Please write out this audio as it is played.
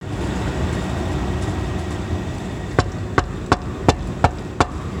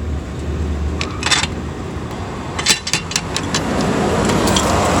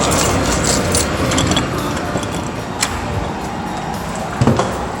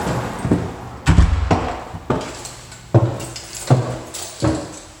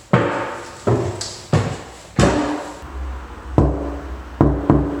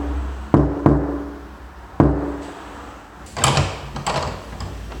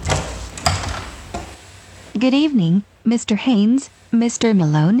Good evening, Mr. Haynes, Mr.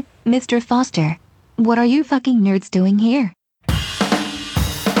 Malone, Mr. Foster. What are you fucking nerds doing here?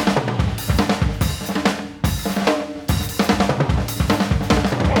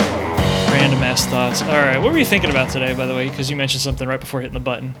 Random ass thoughts. Alright, what were you thinking about today, by the way? Because you mentioned something right before hitting the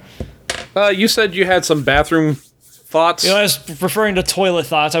button. You said you had some bathroom thoughts? I was referring to toilet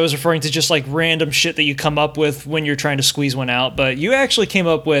thoughts. I was referring to just like random shit that you come up with when you're trying to squeeze one out. But you actually came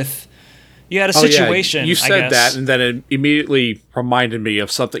up with... You had a situation, You said that, and then it immediately reminded me of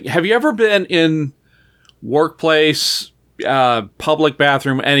something. Have you ever been in workplace, public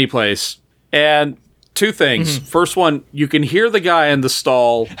bathroom, any place, and two things. Mm-hmm. First one, you can hear the guy in the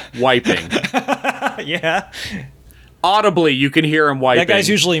stall wiping. Yeah. Audibly, you can hear him wiping. That guy's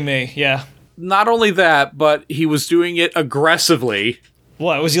usually me, yeah. Not only that, but he was doing it aggressively.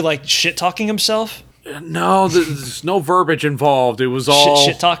 What, was he like shit-talking himself? No, there's no verbiage involved. It was all...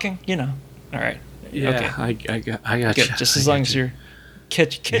 Shit-talking? You know. All right. Yeah, okay. I got you. Just as long as you're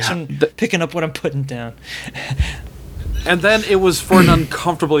picking up what I'm putting down. And then it was for an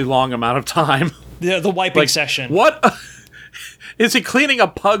uncomfortably long amount of time. The wiping session. What? Is he cleaning a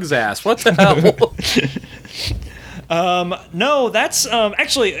pug's ass? What the hell? No, that's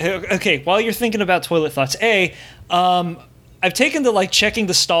actually okay. While you're thinking about toilet thoughts, I've taken to like checking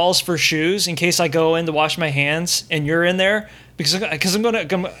the stalls for shoes in case I go in to wash my hands and you're in there because I'm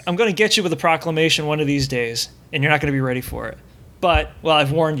gonna get you with a proclamation one of these days and you're not gonna be ready for it. But well,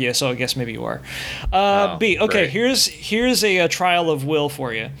 I've warned you, so I guess maybe you are. B. Okay, great. here's a trial of will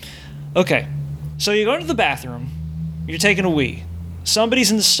for you. Okay, so you go into the bathroom, you're taking a wee.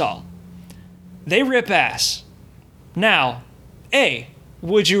 Somebody's in the stall. They rip ass. Now, A,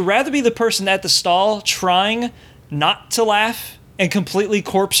 would you rather be the person at the stall trying not to laugh and completely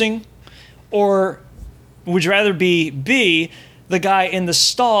corpsing? Or would you rather be B, the guy in the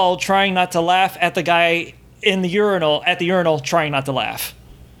stall trying not to laugh at the guy in the urinal trying not to laugh?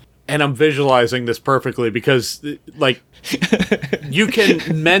 And I'm visualizing this perfectly because, like, you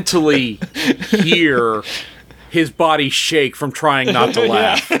can mentally hear his body shake from trying not to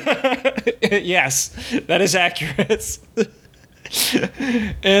laugh. Yes, that is accurate.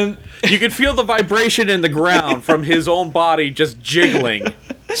 And you can feel the vibration in the ground from his own body just jiggling.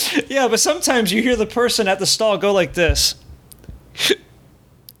 Yeah, but sometimes you hear the person at the stall go like this.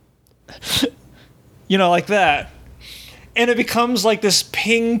 You know, like that. And it becomes like this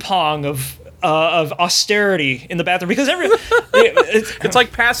ping pong of austerity in the bathroom because it's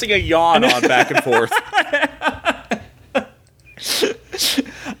like passing a yawn on back and forth.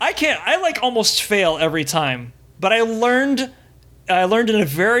 I like almost fail every time, but I learned in a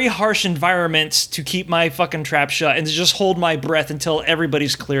very harsh environment to keep my fucking trap shut and to just hold my breath until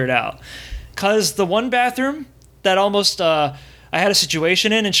everybody's cleared out. Cause the one bathroom that almost I had a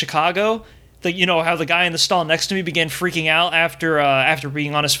situation in Chicago, you know how the guy in the stall next to me began freaking out after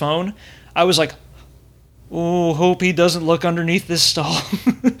being on his phone. I was like, oh, hope he doesn't look underneath this stall.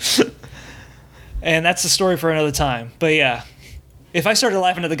 And that's the story for another time. But yeah, if I started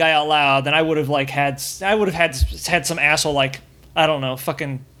laughing at the guy out loud, then I would have had some asshole like, I don't know,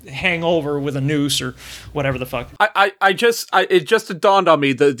 fucking hangover with a noose or whatever the fuck. It just dawned on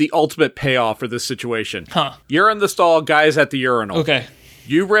me the ultimate payoff for this situation. Huh. You're in the stall, guy's at the urinal. Okay.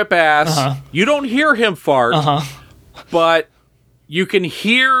 You rip ass. Uh-huh. You don't hear him fart. Uh-huh. But you can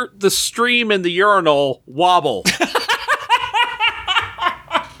hear the stream in the urinal wobble.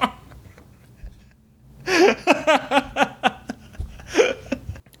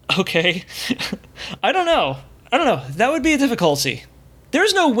 Okay. I don't know. That would be a difficulty.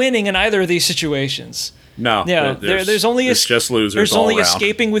 There's no winning in either of these situations. No. Yeah. There's only just losers. There's all only around.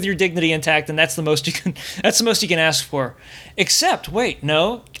 escaping with your dignity intact, and that's the most you can. That's the most you can ask for. Except, wait,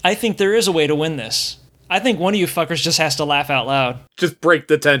 no. I think there is a way to win this. I think one of you fuckers just has to laugh out loud. Just break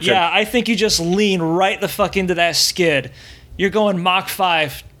the tension. Yeah, I think you just lean right the fuck into that skid. You're going Mach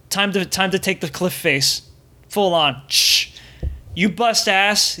 5. Time to take the cliff face. Full on. Shh. You bust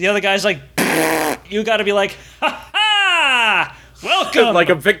ass. The other guy's like, you gotta be like, ha ha! Welcome! Like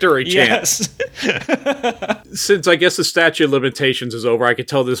a victory chant. Yes. Since I guess the statute of limitations is over, I could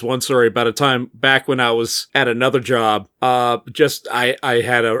tell this one story about a time back when I was at another job. I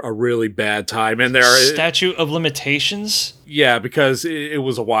had a really bad time in there. Statute of limitations? Yeah, because it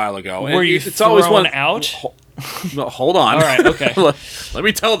was a while ago. Were you thrown out? No, hold on. All right, okay. Let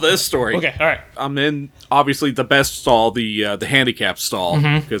me tell this story. Okay, all right. I'm in, obviously, the best stall, the handicapped stall,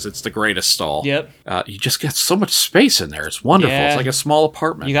 because it's the greatest stall. Yep. You just get so much space in there. It's wonderful. Yeah. It's like a small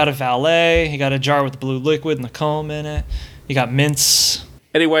apartment. You got a valet. You got a jar with the blue liquid and the comb in it. You got mints.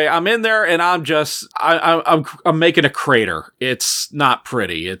 Anyway, I'm in there and I'm just I'm making a crater. It's not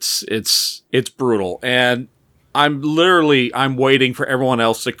pretty. It's brutal. And I'm waiting for everyone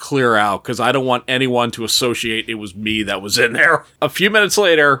else to clear out because I don't want anyone to associate it was me that was in there. A few minutes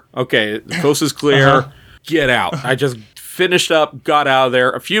later, okay, the coast is clear. Get out. I just finished up, got out of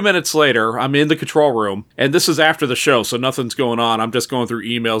there. A few minutes later, I'm in the control room, and this is after the show, so nothing's going on. I'm just going through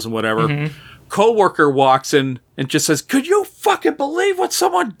emails and whatever. Coworker walks in and just says, "Could you fucking believe what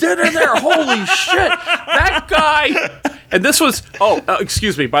someone did in there? Holy shit. That guy." And this was,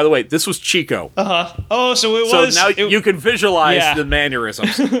 excuse me, by the way, this was Chico. Oh, so it was. So now you can visualize the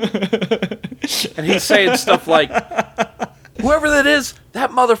mannerisms. And he's saying stuff like, "Whoever that is,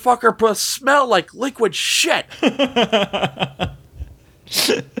 that motherfucker must smell like liquid shit."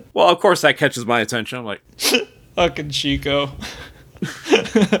 Well, of course, that catches my attention. I'm like, fucking Chico.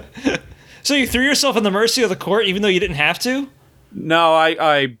 So you threw yourself in the mercy of the court even though you didn't have to? No,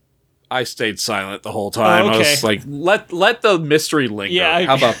 I stayed silent the whole time. Oh, okay. I was like, let the mystery linger. Yeah,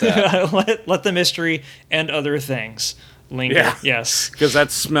 how about that? let the mystery and other things linger. Yeah. Yes. Because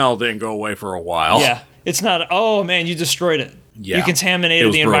that smell didn't go away for a while. Yeah. It's not, oh man, you destroyed it. Yeah. You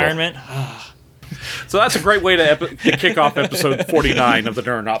contaminated the environment. So that's a great way to kick off episode 49 of the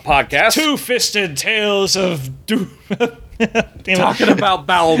Nerd Podcast. Two-fisted tales of doom. Talking about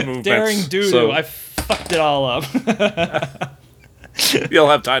bowel movements. Daring doo-doo. So, I fucked it all up. You'll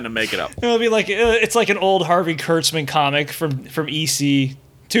have time to make it up. It'll be like, it's like an old Harvey Kurtzman comic from EC.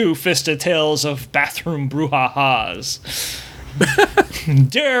 Two-fisted tales of bathroom brouhahas.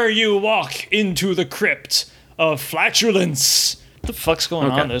 Dare you walk into the crypt of flatulence. What the fuck's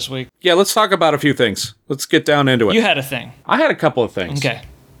going on this week? Yeah, let's talk about a few things. Let's get down into it. You had a thing. I had a couple of things. Okay.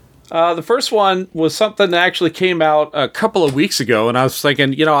 The first one was something that actually came out a couple of weeks ago, and I was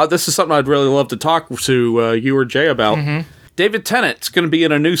thinking, this is something I'd really love to talk to you or Jay about. David Tennant's going to be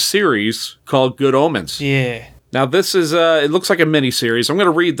in a new series called Good Omens. Yeah. Now, this is, it looks like a mini-series. I'm going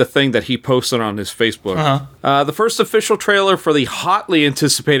to read the thing that he posted on his Facebook. The first official trailer for the hotly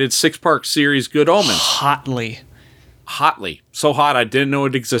anticipated 6-part series Good Omens. Hotly. So hot, I didn't know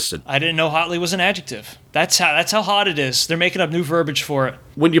it existed. I didn't know hotly was an adjective. That's how hot it is. They're making up new verbiage for it.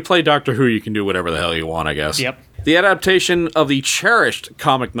 When you play Doctor Who, you can do whatever the hell you want, I guess. Yep. The adaptation of the cherished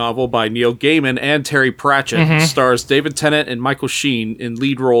comic novel by Neil Gaiman and Terry Pratchett stars David Tennant and Michael Sheen in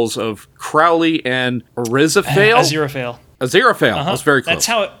lead roles of Crowley and Aziraphale. Aziraphale. That's very close. That's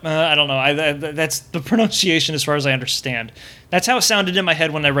how it... I don't know. That's the pronunciation as far as I understand. That's how it sounded in my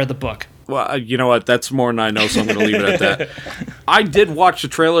head when I read the book. Well, you know what? That's more than I know, so I'm going to leave it at that. I did watch the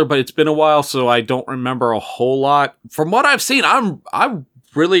trailer, but it's been a while, so I don't remember a whole lot. From what I've seen, I'm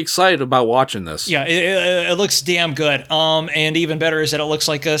really excited about watching this. Yeah, it looks damn good. And even better is that it looks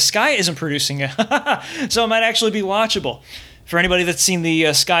like Sky isn't producing it. So it might actually be watchable. For anybody that's seen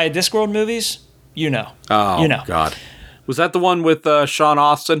the Sky Discworld movies, you know. Oh, God. Was that the one with Sean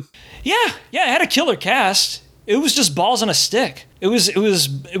Austin? Yeah, it had a killer cast. It was just balls on a stick. It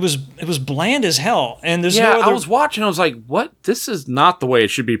was bland as hell. And there's no other... I was watching. I was like, "What? This is not the way it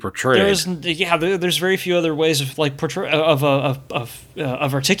should be portrayed." There's very few other ways of like of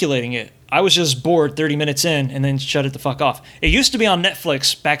articulating it. I was just bored 30 minutes in and then shut it the fuck off. It used to be on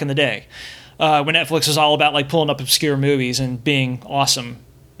Netflix back in the day, when Netflix was all about like pulling up obscure movies and being awesome.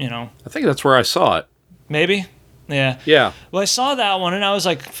 I think that's where I saw it. Maybe. Yeah. Yeah. Well, I saw that one and I was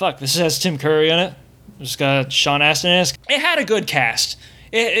like, "Fuck! This has Tim Curry in it. It's got Sean Astin in it. It had a good cast.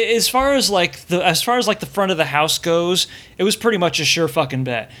 As far as the front of the house goes, it was pretty much a sure fucking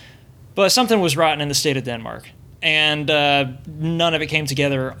bet. But something was rotten in the state of Denmark, and none of it came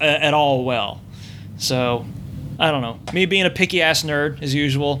together at all well. So I don't know. Me being a picky ass nerd as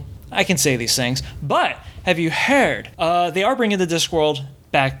usual, I can say these things. But have you heard? They are bringing the Discworld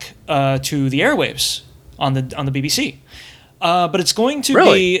back to the airwaves on the BBC. But it's going to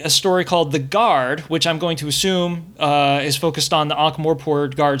be a story called The Guard, which I'm going to assume is focused on the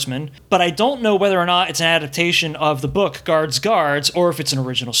Ankh-Morpork guardsmen. But I don't know whether or not it's an adaptation of the book Guards, or if it's an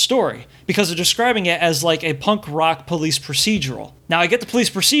original story. Because they're describing it as like a punk rock police procedural. Now, I get the police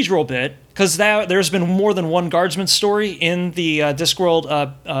procedural bit, because there's been more than one guardsman story in the Discworld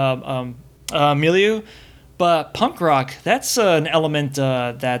milieu. But punk rock, that's an element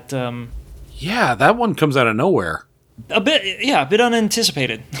that... yeah, that one comes out of nowhere. A bit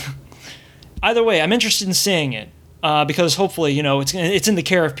unanticipated. Either way, I'm interested in seeing it because hopefully, it's in the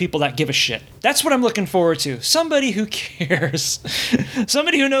care of people that give a shit. That's what I'm looking forward to. Somebody who cares,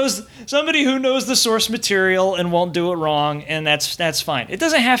 somebody who knows the source material and won't do it wrong, and that's fine. It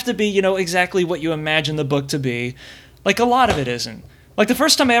doesn't have to be, exactly what you imagine the book to be. Like a lot of it isn't. Like, the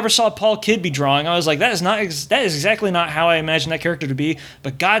first time I ever saw Paul Kidby drawing, I was like, that is exactly not how I imagined that character to be,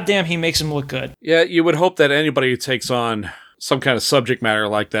 but goddamn, he makes him look good. Yeah, you would hope that anybody who takes on some kind of subject matter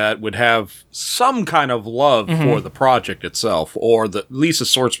like that would have some kind of love for the project itself, or at least the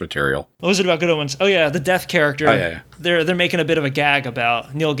source material. What was it about Good Omens? Oh yeah, the Death character. Oh, yeah. They're making a bit of a gag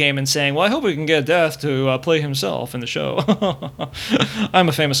about Neil Gaiman saying, well, I hope we can get Death to play himself in the show. I'm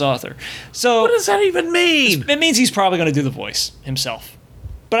a famous author. So What does that even mean? it means he's probably going to do the voice himself.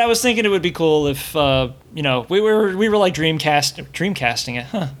 But I was thinking it would be cool if, we were like dreamcasting it.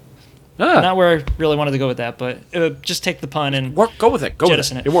 Huh. Not where I really wanted to go with that, but just take the pun and Go with it.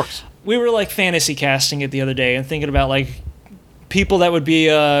 jettison it. It works. We were like fantasy casting it the other day and thinking about like people that would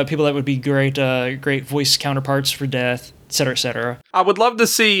be great voice counterparts for Death, et cetera, et cetera. I would love to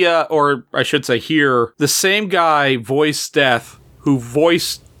see, or I should say hear, the same guy voice Death who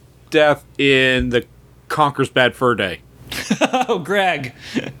voiced Death in the Conker's Bad Fur Day. Oh, Greg.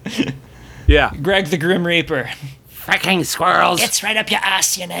 Yeah. Greg the Grim Reaper. Fricking squirrels. It's right up your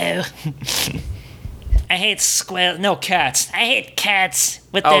ass, you know. I hate cats. I hate cats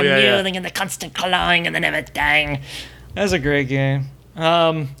with their mewling and the constant clawing and the never dying. That's a great game.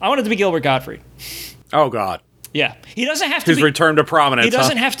 I wanted to be Gilbert Gottfried. Oh, God. Yeah. He doesn't have to His return to prominence, He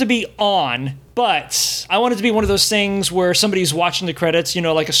doesn't have to be on, but I want it to be one of those things where somebody's watching the credits,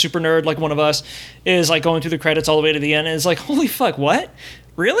 like a super nerd like one of us, is like going through the credits all the way to the end and is like, holy fuck, what?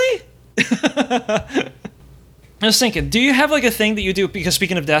 Really? I was thinking, do you have like a thing that you do, because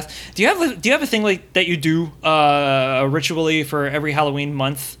speaking of Death, do you have a thing like that you do ritually for every Halloween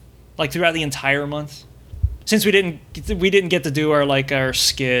month, like throughout the entire month? Since we didn't get to do our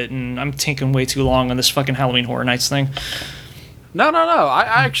skit, and I'm taking way too long on this fucking Halloween Horror Nights thing. No. I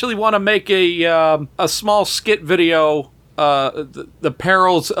actually want to make a small skit video, the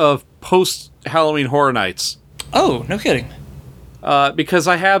perils of post-Halloween Horror Nights. Oh, no kidding. Because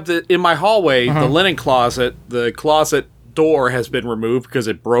I have in my hallway, the linen closet, the closet door has been removed because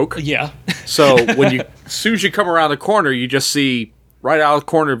it broke. Yeah. So as soon as you come around the corner, you just see right out of the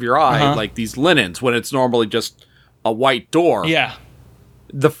corner of your eye, like these linens, when it's normally just a white door. Yeah.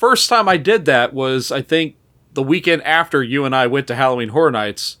 The first time I did that was, I think, the weekend after you and I went to Halloween Horror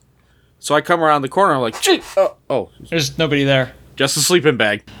Nights. So I come around the corner, I'm like, gee, there's nobody there. Just a sleeping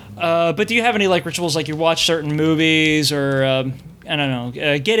bag. But do you have any like rituals, like you watch certain movies or, I don't know,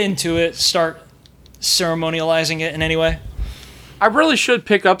 get into it, start ceremonializing it in any way? I really should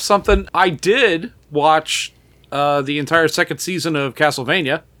pick up something. I did watch the entire second season of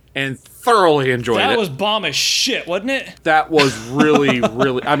Castlevania and thoroughly enjoyed it. That was bomb as shit, wasn't it? That was really,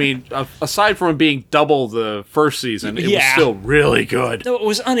 really... I mean, aside from it being double the first season, it was still really good. No, it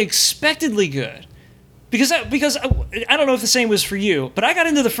was unexpectedly good. Because I don't know if the same was for you, but I got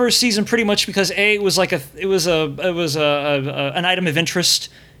into the first season pretty much because it was an item of interest,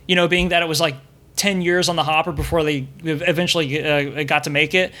 being that it was like 10 years on the hopper before they eventually got to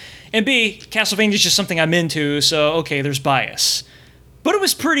make it, and B, Castlevania is just something I'm into, so okay, there's bias, but it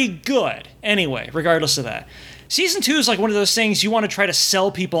was pretty good anyway, regardless of that. Season 2 is like one of those things you want to try to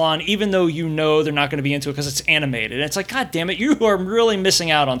sell people on, even though they're not going to be into it because it's animated. And it's like, God damn it, you are really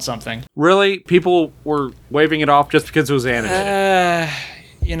missing out on something. Really? People were waving it off just because it was animated?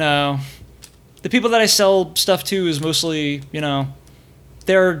 The people that I sell stuff to is mostly,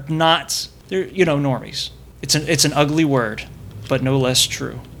 they're normies. It's an ugly word, but no less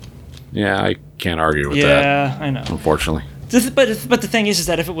true. Yeah, I can't argue with that. Yeah, I know. Unfortunately. But the thing is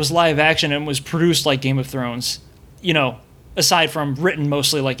that if it was live action and was produced like Game of Thrones, aside from written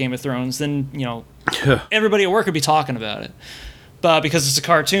mostly like Game of Thrones, then, everybody at work would be talking about it. But because it's a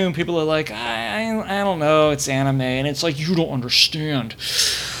cartoon, people are like, I don't know, it's anime. And it's like, you don't understand.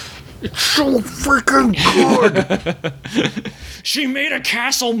 It's so freaking good. She made a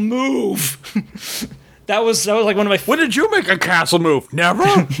castle move. That was like one of my... When did you make a castle move? Never?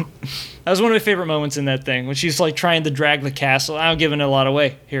 That was one of my favorite moments in that thing, when she's like trying to drag the castle. I'm giving it a lot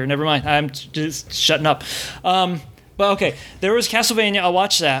away here. Never mind. I'm just shutting up. But okay, there was Castlevania. I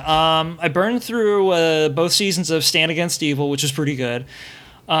watched that. I burned through both seasons of Stand Against Evil, which was pretty good.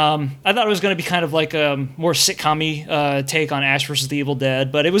 I thought it was going to be kind of like a more sitcom-y take on Ash vs. the Evil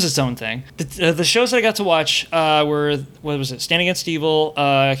Dead, but it was its own thing. The shows that I got to watch were, what was it? Stand Against Evil,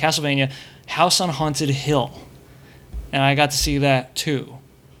 Castlevania, House on Haunted Hill. And I got to see that too.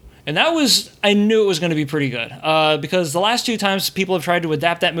 And I knew it was going to be pretty good, because the last two times people have tried to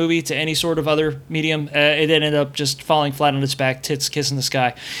adapt that movie to any sort of other medium, it ended up just falling flat on its back, tits kissing the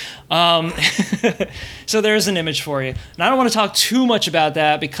sky. So there's an image for you. And I don't want to talk too much about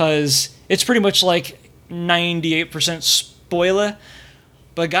that because it's pretty much like 98% spoiler,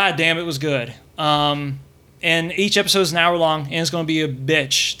 but goddamn, it was good. And each episode is an hour long, and it's going to be a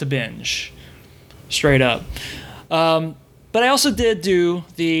bitch to binge. Straight up. But I also did do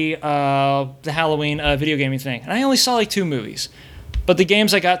the Halloween video gaming thing. And I only saw like 2 movies. But the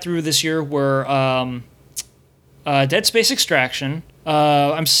games I got through this year were Dead Space Extraction.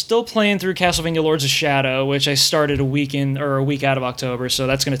 I'm still playing through Castlevania Lords of Shadow, which I started a week out of October, so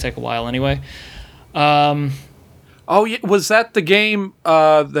that's going to take a while anyway. Oh, yeah, was that the game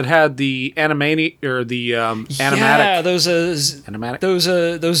that had the animatic or the animatic? Yeah, those animatic? those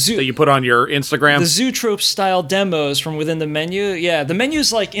that you put on your Instagram. The Zootrope style demos from within the menu. Yeah, the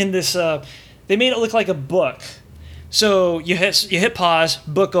menu's like in this. They made it look like a book. So you hit pause,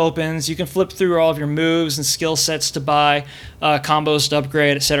 book opens. You can flip through all of your moves and skill sets to buy, combos to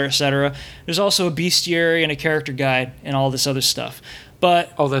upgrade, etc., etc. There's also a bestiary and a character guide and all this other stuff.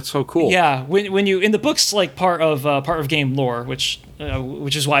 But that's so cool. Yeah, when you in the book's like part of game lore, which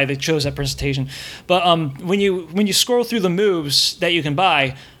is why they chose that presentation. But when you scroll through the moves that you can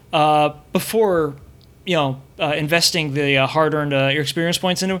buy before investing the hard-earned your experience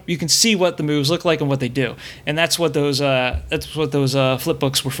points into, you can see what the moves look like and what they do, and that's what those flip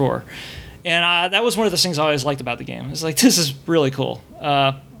books were for. And that was one of the things I always liked about the game. It's like, this is really cool.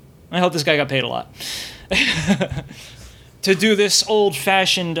 I hope this guy got paid a lot. To do this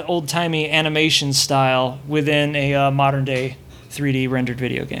old-fashioned, old-timey animation style within a modern-day 3D rendered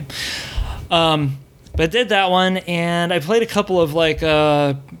video game. But I did that one, and I played a couple of like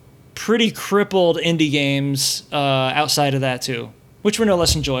pretty crippled indie games outside of that too, which were no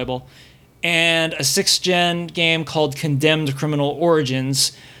less enjoyable. And a 6th-gen game called Condemned Criminal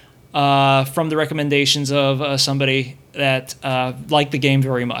Origins from the recommendations of somebody that liked the game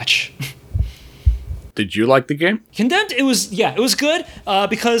very much. Did you like the game? Condemned, it was good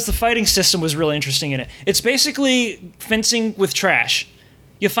because the fighting system was really interesting in it. It's basically fencing with trash.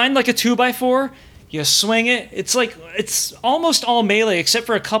 You find like a 2x4, you swing it. It's almost all melee except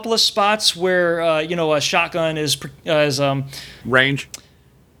for a couple of spots where a shotgun is range.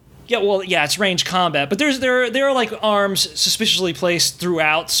 Yeah, it's range combat, but there are like arms suspiciously placed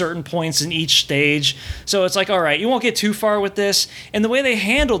throughout certain points in each stage. So it's like, all right, you won't get too far with this. And the way they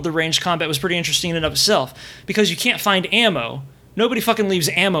handled the range combat was pretty interesting in and of itself, because you can't find ammo. Nobody fucking leaves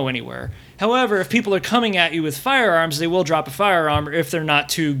ammo anywhere. However, if people are coming at you with firearms, they will drop a firearm if they're not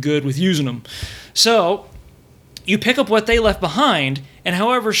too good with using them. So you pick up what they left behind, and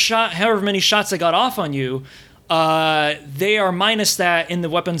however many shots they got off on you, they are minus that in the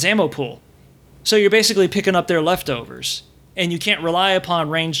weapon's ammo pool. So you're basically picking up their leftovers, and you can't rely upon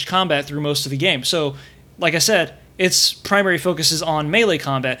ranged combat through most of the game. So, like I said, its primary focus is on melee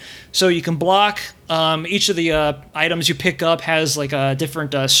combat. So you can block. Each of the items you pick up has like a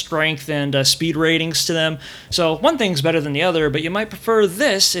different strength and speed ratings to them. So one thing's better than the other, but you might prefer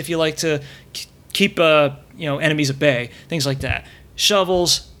this if you like to keep enemies at bay. Things like that.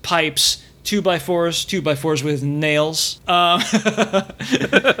 Shovels, pipes, 2x4s with nails,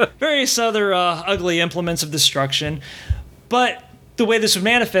 various other ugly implements of destruction. But the way this would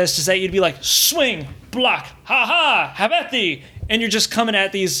manifest is that you'd be like, swing, block, ha, have at thee, and you're just coming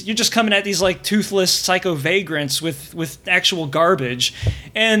at these like toothless psycho vagrants with actual garbage,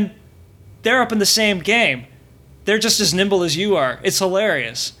 and they're up in the same game. They're just as nimble as you are. It's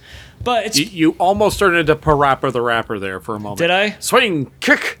hilarious. But it's you almost turned into Parappa the Rapper there for a moment. Did I? Swing,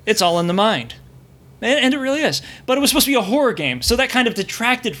 kick. It's all in the mind. And it really is. But it was supposed to be a horror game, so that kind of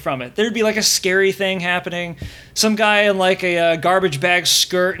detracted from it. There'd be like a scary thing happening. Some guy in like a garbage bag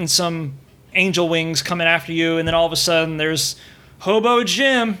skirt and some angel wings coming after you, and then all of a sudden there's Hobo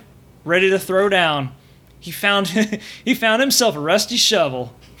Jim ready to throw down. He found himself a rusty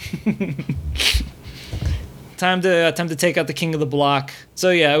shovel. Time to take out the king of the block.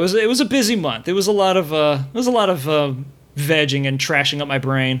 So yeah, it was a busy month. It was a lot of vegging and trashing up my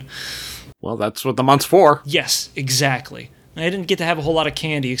brain. Well, that's what the month's for. Yes, exactly. I didn't get to have a whole lot of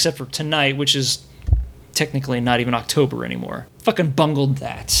candy except for tonight, which is technically not even October anymore. Fucking bungled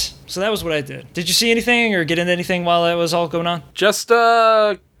that. So that was what I did. Did you see anything or get into anything while that was all going on? Just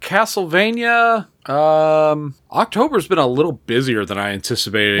Castlevania. October's been a little busier than I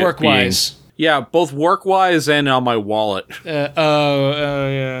anticipated. Work-wise. Yeah, both work-wise and on my wallet.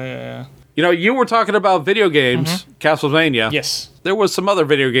 Yeah. You were talking about video games, Castlevania. Yes. There was some other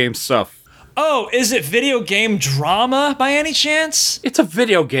video game stuff. Oh, is it video game drama by any chance? It's a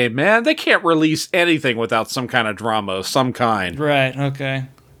video game, man. They can't release anything without some kind of drama of some kind. Right, okay.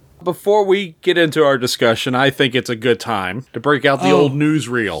 Before we get into our discussion, I think it's a good time to break out the old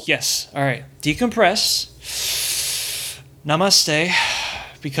newsreel. Yes, all right. Decompress. Namaste.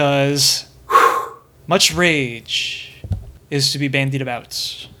 Because much rage is to be bandied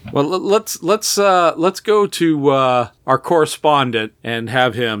about. Well, let's go to our correspondent and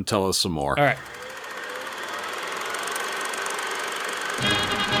have him tell us some more. All right.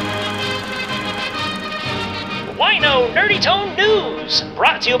 Wino Nerdy Tone News,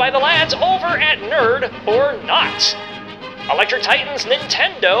 brought to you by the lads over at Nerd or Not. Electric Titan's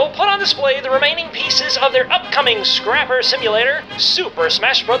Nintendo put on display the remaining pieces of their upcoming scrapper simulator, Super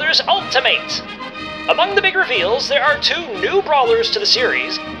Smash Bros. Ultimate. Among the big reveals, there are 2 new brawlers to the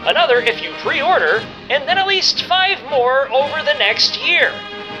series, another if you pre-order, and then at least 5 more over the next year.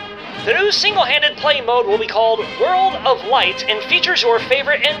 The new single-handed play mode will be called World of Light and features your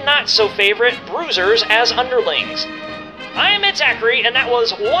favorite and not-so-favorite bruisers as underlings. I'm Ed Zachary, and that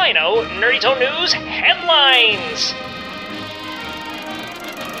was Wino Nerdy Tone News Headlines!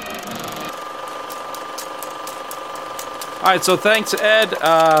 All right, so thanks, Ed.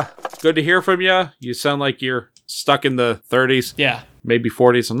 Good to hear from you. You sound like you're stuck in the 30s. Yeah. Maybe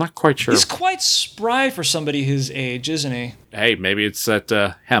 40s. I'm not quite sure. He's quite spry for somebody his age, isn't he? Hey, maybe it's that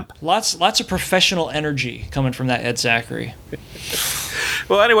hemp. Lots of professional energy coming from that Ed Zachary.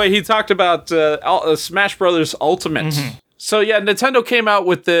 Well, anyway, he talked about Smash Brothers Ultimate. Mm-hmm. So, yeah, Nintendo came out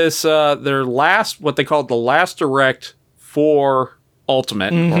with this, their last, what they called the last direct for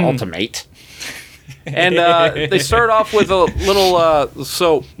Ultimate, or Ultimate. And they start off with a little,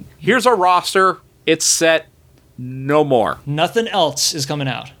 so here's our roster. It's set. No more. Nothing else is coming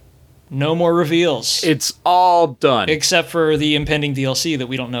out. No more reveals. It's all done. Except for the impending DLC that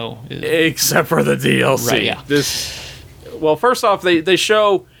we don't know. Except for the DLC. Right, yeah. Well, first off, they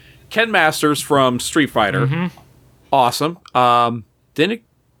show Ken Masters from Street Fighter. Mm-hmm. Awesome.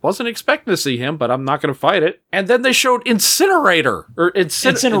 Wasn't expecting to see him, but I'm not going to fight it. And then they showed Incinerator. Or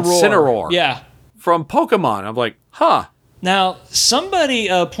Incineroar. Yeah. From Pokemon. I'm like, huh. Now, somebody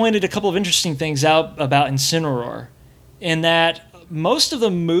pointed a couple of interesting things out about Incineroar, in that most of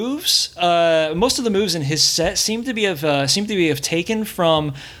the moves in his set seem to be taken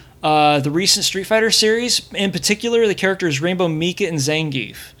from the recent Street Fighter series. In particular, the characters Rainbow Mika and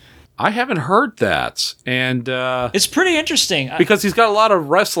Zangief. I haven't heard that, and it's pretty interesting because he's got a lot of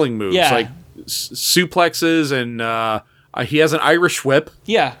wrestling moves, like suplexes, and he has an Irish whip.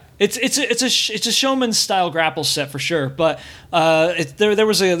 Yeah. It's a showman style grapple set for sure, but there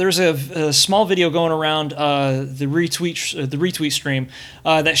was a small video going around the retweet stream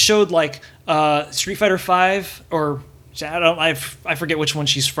that showed like Street Fighter V, or I forget which one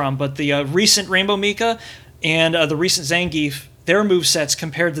she's from, but the recent Rainbow Mika and the recent Zangief, their movesets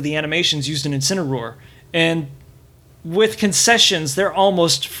compared to the animations used in Incineroar, and with concessions they're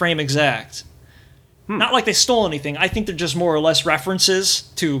almost frame exact. Not like they stole anything. I think they're just more or less references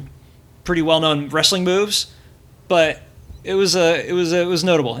to pretty well-known wrestling moves, but it was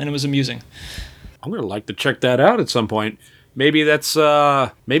notable and it was amusing. I'm gonna like to check that out at some point. Maybe that's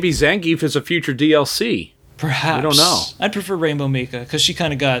maybe Zangief is a future DLC. Perhaps. I don't know. I'd prefer Rainbow Mika because she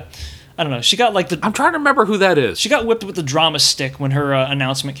kind of got, I don't know. She got like the. I'm trying to remember who that is. She got whipped with the drama stick when her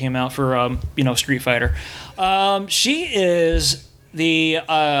announcement came out for Street Fighter. She is the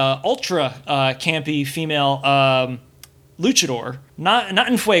ultra campy female luchador, not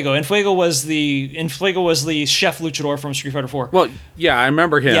Enfuego. Enfuego was the chef luchador from Street Fighter 4. Well, yeah, I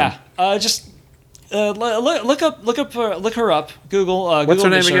remember him. Yeah, look her up. Google. What's Google her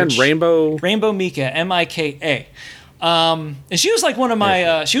name again? Rainbow Mika, Mika. And she was like one of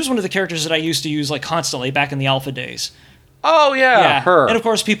my. She was one of the characters that I used to use like constantly back in the alpha days. Oh yeah, her. And of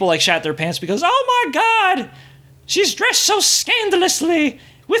course, people like shat their pants because, oh my god, she's dressed so scandalously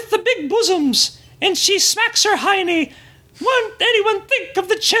with the big bosoms, and she smacks her hiney. Won't anyone think of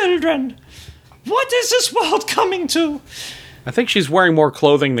the children? What is this world coming to? I think she's wearing more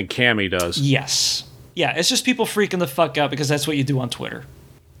clothing than Cammy does. Yes. Yeah, it's just people freaking the fuck out because that's what you do on Twitter.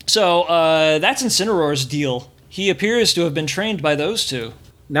 So, that's Incineroar's deal. He appears to have been trained by those two.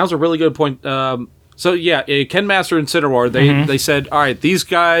 Now's a really good point. So, yeah, Ken Master and Incineroar, they said, all right, these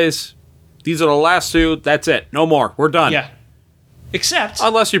guys, these are the last two, that's it. No more. We're done. Yeah. Except...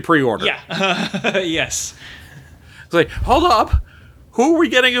 Unless you pre-order. Yeah. Yes. It's like, hold up. Who are we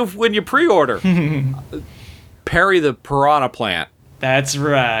getting when you pre-order? Perry the Piranha Plant. That's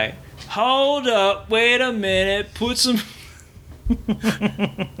right. Hold up. Wait a minute. Put some...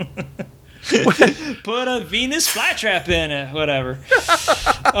 Put a Venus flytrap in it. Whatever.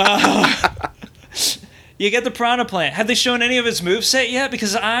 You get the Piranha Plant. Have they shown any of his moveset yet?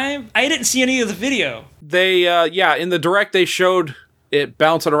 Because I didn't see any of the video. They, in the direct they showed it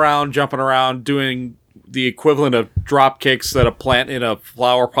bouncing around, jumping around, doing the equivalent of drop kicks that a plant in a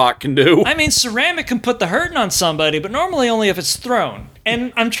flower pot can do. I mean, ceramic can put the hurting on somebody, but normally only if it's thrown.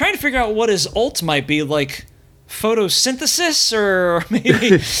 And I'm trying to figure out what his ult might be, like photosynthesis, or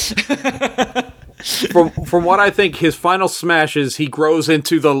maybe from what I think, his final smash is he grows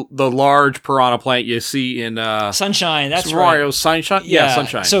into the large piranha plant you see in Sunshine. That's Super right. Mario Sunshine. Yeah,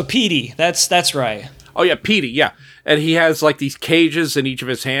 Sunshine. So Petey. That's right. Oh yeah, Petey. Yeah, and he has like these cages in each of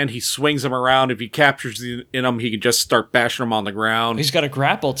his hand. He swings them around. If he captures in them, he can just start bashing them on the ground. He's got a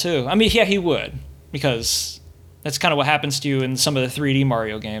grapple too. I mean, yeah, he would, because that's kind of what happens to you in some of the 3D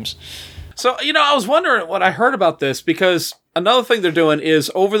Mario games. So, I was wondering when I heard about this, because another thing they're doing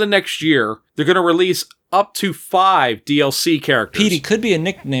is over the next year, they're going to release up to 5 DLC characters. Petey could be a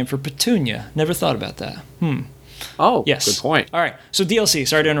nickname for Petunia. Never thought about that. Oh, Yes. good point. All right. So DLC.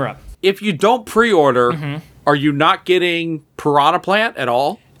 Sorry to interrupt. If you don't pre-order, are you not getting Piranha Plant at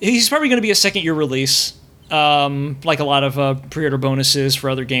all? He's probably going to be a second-year release, like a lot of pre-order bonuses for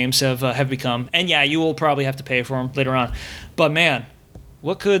other games have become. And yeah, you will probably have to pay for them later on. But man,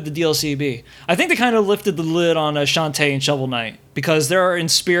 what could the DLC be? I think they kind of lifted the lid on Shantae and Shovel Knight, because they are in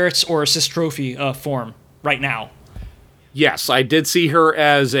Spirits or Assist Trophy form right now. Yes, I did see her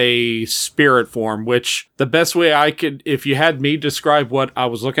as a spirit form, which the best way I could, if you had me describe what I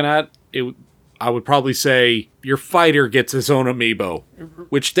was looking at, I would probably say your fighter gets his own amiibo,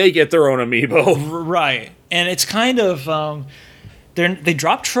 which they get their own amiibo. Right. And it's kind of, they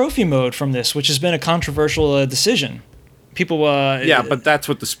dropped trophy mode from this, which has been a controversial decision. People, yeah, but that's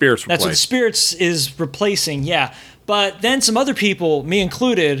what the spirits replace. That's what the spirits is replacing, yeah. But then some other people, me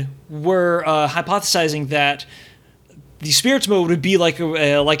included, were hypothesizing that the spirits mode would be like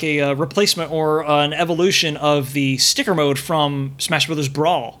a replacement or an evolution of the sticker mode from Smash Bros.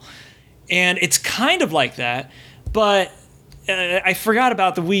 Brawl. And it's kind of like that, but I forgot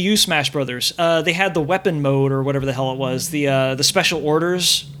about the Wii U Smash Brothers. They had the weapon mode, or whatever the hell it was, the special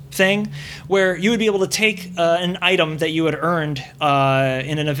orders thing, where you would be able to take an item that you had earned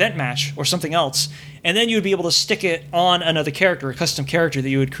in an event match or something else, and then you would be able to stick it on another character, a custom character that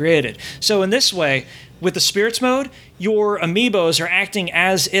you had created. So in this way, with the Spirits mode, your amiibos are acting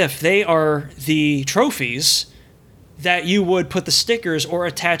as if they are the trophies that you would put the stickers or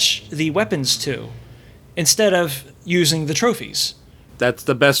attach the weapons to, instead of using the trophies. That's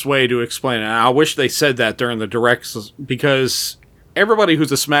the best way to explain it. I wish they said that during the directs, because everybody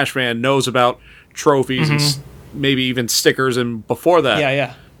who's a Smash fan knows about trophies and maybe even stickers, and before that.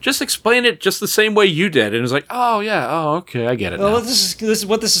 Yeah. Just explain it just the same way you did, and it's like, oh yeah, oh okay, I get it. Well, now. this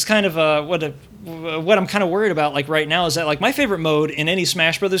is kind of what I'm kind of worried about. Like right now is that like my favorite mode in any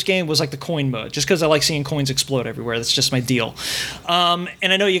Smash Brothers game was like the coin mode, just because I like seeing coins explode everywhere. That's just my deal. And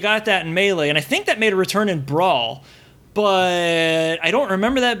I know you got that in Melee, and I think that made a return in Brawl, but I don't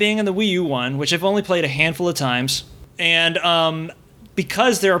remember that being in the Wii U one, which I've only played a handful of times. And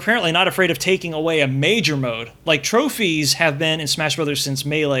because they're apparently not afraid of taking away a major mode. Like, trophies have been in Smash Brothers since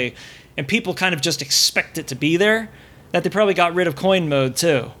Melee, and people kind of just expect it to be there, that they probably got rid of coin mode,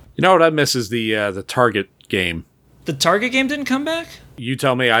 too. You know what I miss is the Target game. The Target game didn't come back? You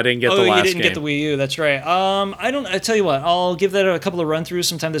tell me. I didn't get the last game. Oh, you didn't get the Wii U, that's right. I tell you what, I'll give that a couple of run-throughs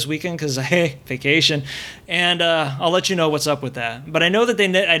sometime this weekend, because, hey, vacation, and I'll let you know what's up with that. But I know that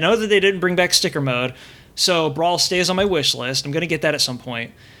they didn't bring back sticker mode, so Brawl stays on my wish list. I'm going to get that at some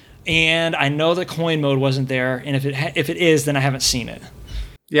point. And I know that coin mode wasn't there, and if it is, then I haven't seen it.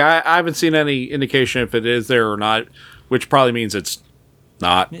 Yeah, I haven't seen any indication if it is there or not, which probably means it's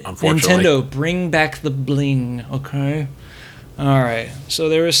not, unfortunately. Nintendo, bring back the bling, okay? All right. So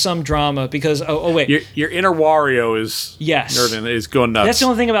there is some drama because wait. Your inner Wario is is going nuts. That's the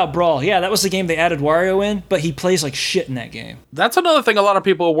only thing about Brawl. Yeah, that was the game they added Wario in, but he plays like shit in that game. That's another thing a lot of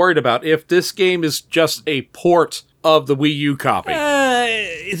people are worried about. If this game is just a port of the Wii U copy.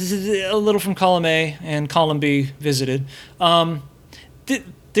 A little from column A and column B visited. They're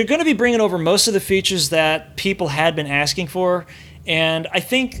going to be bringing over most of the features that people had been asking for, and I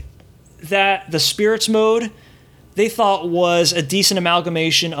think that the Spirits mode they thought was a decent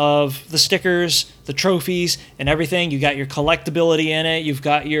amalgamation of the stickers, the trophies, and everything. You got your collectability in it. You've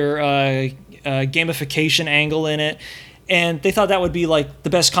got your gamification angle in it. And they thought that would be like the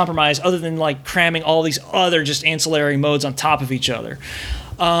best compromise other than like cramming all these other just ancillary modes on top of each other.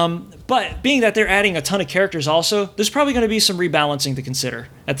 But being that they're adding a ton of characters also, there's probably going to be some rebalancing to consider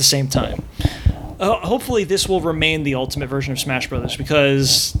at the same time. Hopefully this will remain the ultimate version of Smash Brothers,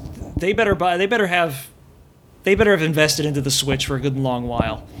 because they better have invested into the Switch for a good long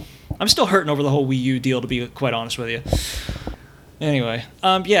while. I'm still hurting over the whole Wii U deal, to be quite honest with you. Anyway,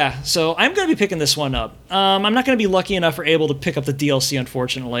 so I'm going to be picking this one up. I'm not going to be lucky enough or able to pick up the DLC,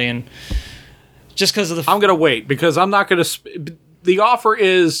 unfortunately, and just because of the... I'm going to wait, because I'm not going to... The offer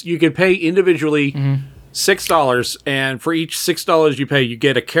is you can pay individually $6, and for each $6 you pay, you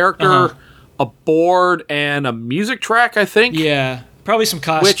get a character, a board and a music track, I think. Yeah, probably some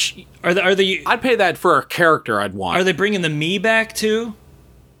cost. Which are they? I'd pay that for a character I'd want. Are they bringing the Mii back too?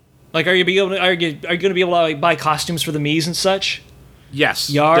 Like, are you going to be able to like, buy costumes for the Miis and such? Yes,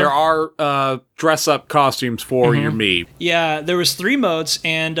 Yar? there are dress-up costumes for your Mii. Yeah, there was 3 modes,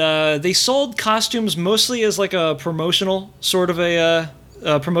 and they sold costumes mostly as like a promotional sort of a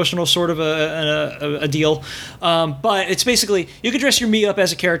deal. But it's basically you could dress your Mii up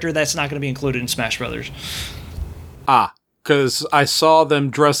as a character that's not going to be included in Smash Brothers. Because I saw them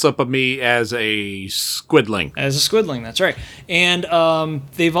dress up a Mii as a squidling. As a squidling, that's right. And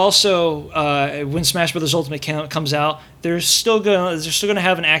they've also, when Smash Bros. Ultimate comes out, they're still gonna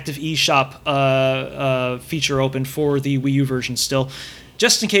have an active eShop feature open for the Wii U version still,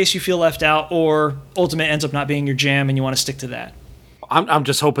 just in case you feel left out or Ultimate ends up not being your jam and you want to stick to that. I'm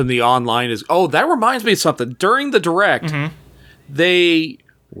just hoping the online is... Oh, that reminds me of something. During the Direct, they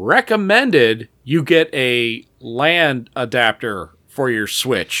recommended you get a LAN adapter for your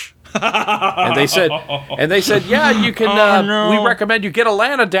Switch. and they said, yeah, you can, we recommend you get a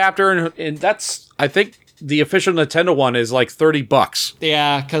LAN adapter, and that's, I think the official Nintendo one is like $30.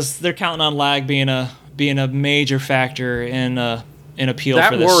 Yeah, because they're counting on lag being a major factor in appeal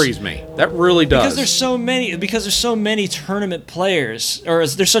for this. That worries me. That really does. Because there's so many tournament players, or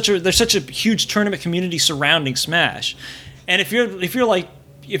there's such a huge tournament community surrounding Smash. And if you're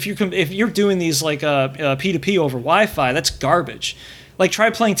doing these like P2P over Wi-Fi, that's garbage. Like try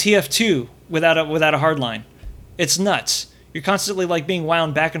playing TF2 without a hardline. It's nuts. You're constantly like being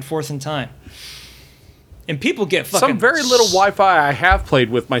wound back and forth in time. And people get fucking... Some very little Wi-Fi I have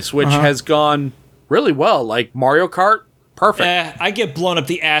played with my Switch has gone really well. Like Mario Kart, perfect. I get blown up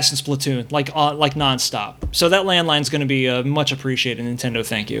the ass in Splatoon, like nonstop. So that landline's going to be much appreciated, Nintendo.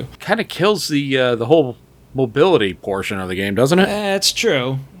 Thank you. Kind of kills the whole mobility portion of the game, doesn't it? It's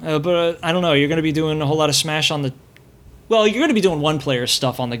true, but I don't know. You're going to be doing a whole lot of Smash on the... Well, you're going to be doing one-player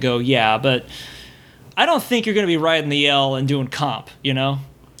stuff on the go, yeah, but I don't think you're going to be riding the L and doing comp, you know?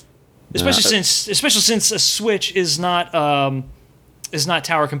 Especially since a Switch is not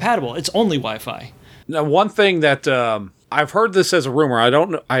tower compatible. It's only Wi-Fi. Now, one thing that I've heard this as a rumor.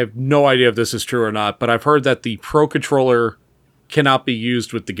 I have no idea if this is true or not, but I've heard that the Pro Controller cannot be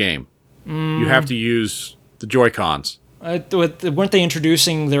used with the game. You have to use the Joy-Cons. Weren't they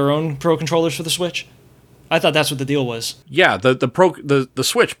introducing their own Pro Controllers for the Switch? I thought that's what the deal was. Yeah, the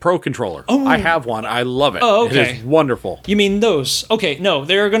Switch Pro Controller. Oh. I have one. I love it. Oh, okay. It is wonderful. You mean those? Okay, no,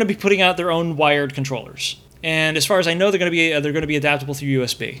 they're going to be putting out their own wired controllers, and as far as I know, they're going to be adaptable through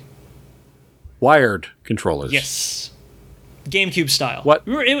USB. Wired controllers. Yes, GameCube style. What?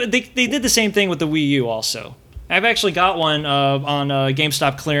 They did the same thing with the Wii U also. I've actually got one on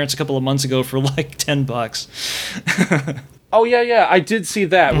GameStop clearance a couple of months ago for like $10. Oh yeah, I did see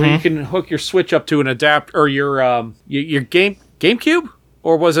that where you can hook your Switch up to an adapter or your GameCube,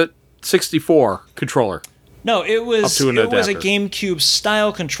 or was it 64 controller? No, it was a adapter. GameCube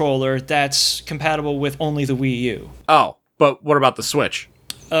style controller that's compatible with only the Wii U. Oh, but what about the Switch?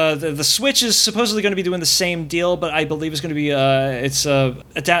 The Switch is supposedly going to be doing the same deal, but I believe it's going to be it's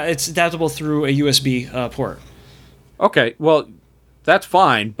adaptable through a USB port. Okay, well, that's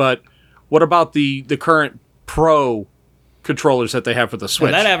fine, but what about the current Pro controllers that they have for the Switch?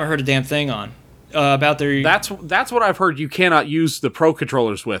 That I haven't heard a damn thing on. About their... That's what I've heard you cannot use the Pro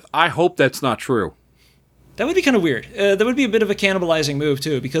controllers with. I hope that's not true. That would be kind of weird. That would be a bit of a cannibalizing move,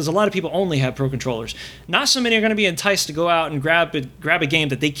 too, because a lot of people only have Pro controllers. Not so many are going to be enticed to go out and grab a game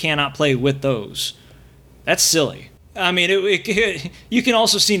that they cannot play with those. That's silly. I mean, you can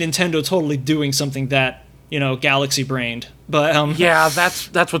also see Nintendo totally doing something that, galaxy-brained. But yeah,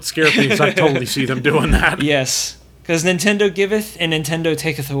 that's what scares me, is I totally see them doing that. Yes, because Nintendo giveth and Nintendo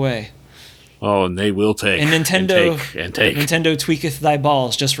taketh away. Oh, and they will take. And Nintendo and take. Nintendo tweaketh thy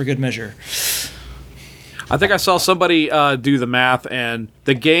balls just for good measure. I think I saw somebody do the math, and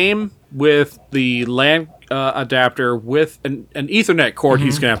the game with the LAN adapter with an Ethernet cord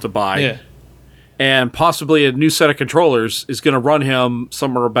he's going to have to buy, and possibly a new set of controllers is going to run him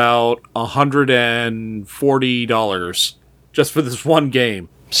somewhere about $140 just for this one game.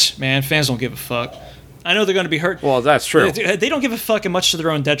 Man, fans don't give a fuck. I know they're going to be hurt. Well, that's true. They don't give a fuck, and much to their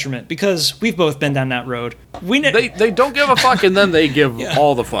own detriment, because we've both been down that road. They don't give a fuck, and then they give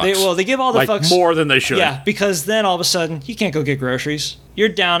all the fucks. They give all the fucks more than they should. Yeah, because then all of a sudden you can't go get groceries. You're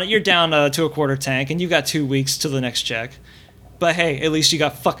down to a quarter tank, and you got 2 weeks till the next check. But hey, at least you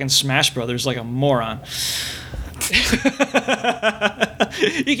got fucking Smash Brothers like a moron.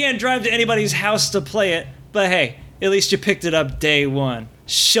 You can't drive to anybody's house to play it, but hey, at least you picked it up day one,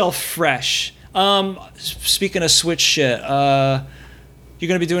 shelf fresh. Speaking of Switch shit, You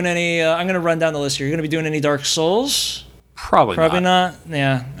going to be doing any? I'm going to run down the list here. You're going to be doing any Dark Souls? Probably not.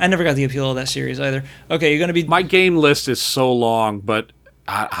 Yeah, I never got the appeal of that series either. Okay, you're going to be. My game list is so long, but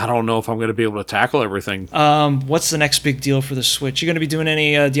I don't know if I'm going to be able to tackle everything. What's the next big deal for the Switch? You're going to be doing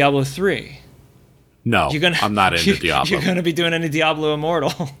any Diablo 3? No, I'm not into Diablo. You're going to be doing any Diablo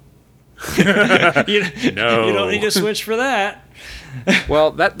Immortal? No. You don't need a Switch for that. Well,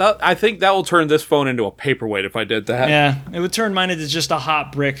 that I think that will turn this phone into a paperweight if I did that. Yeah, it would turn mine into just a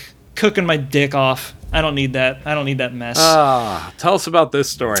hot brick, cooking my dick off. I don't need that. I don't need that mess. Tell us about this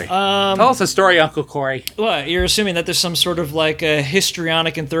story. Tell us a story, Uncle Corey. What? You're assuming that there's some sort of like a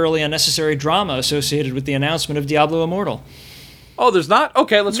histrionic and thoroughly unnecessary drama associated with the announcement of Diablo Immortal. Oh, there's not?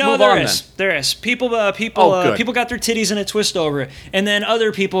 Okay, let's move on there then. There is. People got their titties in a twist over it. And then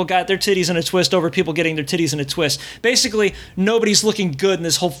other people got their titties in a twist over people getting their titties in a twist. Basically, nobody's looking good in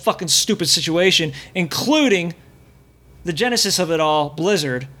this whole fucking stupid situation, including the genesis of it all,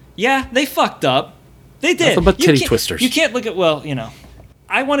 Blizzard. Yeah, they fucked up. They did. Nothing but titty twisters. You can't look at,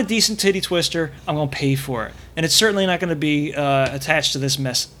 I want a decent titty twister. I'm going to pay for it. And it's certainly not going to be attached to this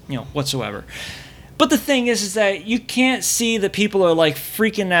mess, whatsoever. But the thing is that you can't see that people are like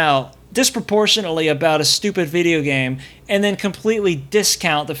freaking out disproportionately about a stupid video game and then completely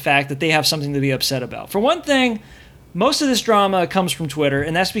discount the fact that they have something to be upset about. For one thing, most of this drama comes from Twitter,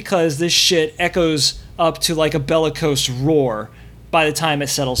 and that's because this shit echoes up to like a bellicose roar by the time it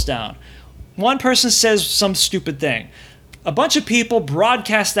settles down. One person says some stupid thing. A bunch of people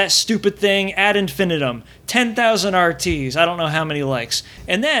broadcast that stupid thing ad infinitum. 10,000 RTs, I don't know how many likes.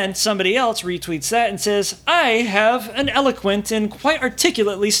 And then somebody else retweets that and says, I have an eloquent and quite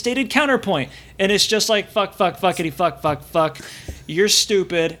articulately stated counterpoint. And it's just like, fuck, fuckity, fuck. You're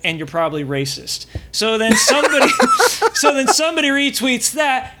stupid and you're probably racist. So then somebody retweets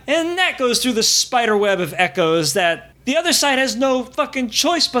that, and that goes through the spider web of echoes that the other side has no fucking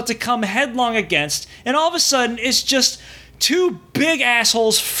choice but to come headlong against. And all of a sudden, it's just two big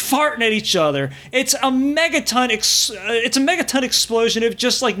assholes farting at each other. It's a megaton explosion of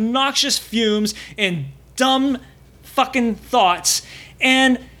just like noxious fumes and dumb fucking thoughts.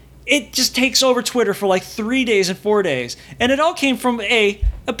 And it just takes over Twitter for like 3 days and 4 days. And it all came from a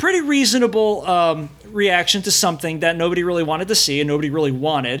pretty reasonable reaction to something that nobody really wanted to see and nobody really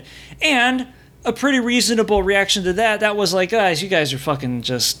wanted. And a pretty reasonable reaction to that was like, guys, you guys are fucking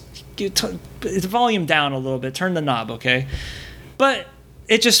just the volume down a little bit, turn the knob, okay? But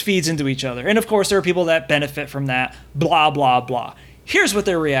it just feeds into each other. And of course, there are people that benefit from that, blah, blah, blah. Here's what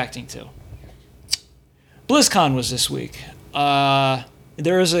they're reacting to. BlizzCon was this week.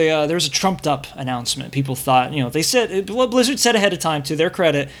 There was a trumped up announcement. People thought, they said, Blizzard said ahead of time, to their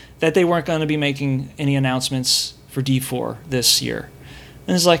credit, that they weren't going to be making any announcements for D4 this year.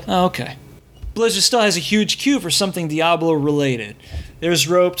 And it's like, oh, okay. Blizzard still has a huge queue for something Diablo related. There's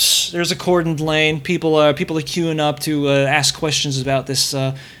ropes, there's a cordoned lane. People are queuing up to ask questions about this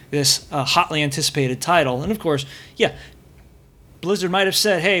hotly anticipated title. And of course, yeah, Blizzard might have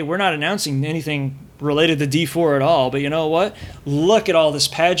said, hey, we're not announcing anything related to D4 at all, but you know what? Look at all this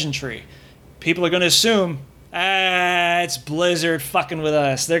pageantry. People are going to assume, it's Blizzard fucking with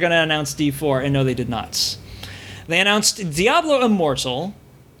us. They're going to announce D4, and no, they did not. They announced Diablo Immortal,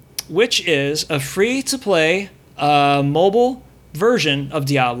 which is a free-to-play mobile version of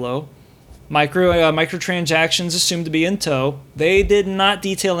Diablo. Microtransactions assumed to be in tow. They did not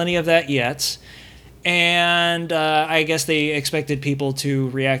detail any of that yet. And I guess they expected people to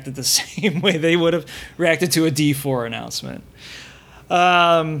react the same way they would have reacted to a D4 announcement.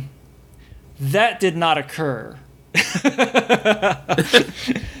 That did not occur.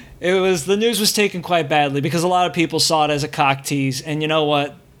 The news was taken quite badly because a lot of people saw it as a cock tease, and you know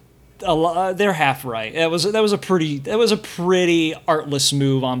what? They're half right. That was a pretty artless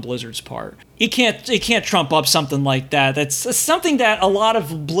move on Blizzard's part. You can't trump up something like that. That's something that a lot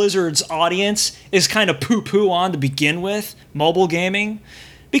of Blizzard's audience is kind of poo-poo on to begin with, mobile gaming,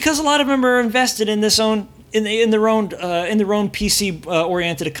 because a lot of them are invested in their own PC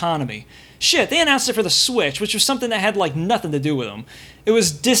oriented economy. Shit, they announced it for the Switch, which was something that had like nothing to do with them. It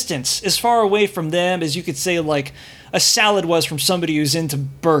was distance, as far away from them as you could say like a salad was from somebody who's into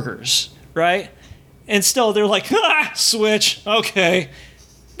burgers, right? And still they're like, Switch, okay.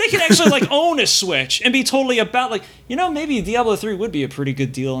 They can actually like own a Switch and be totally about like, maybe Diablo 3 would be a pretty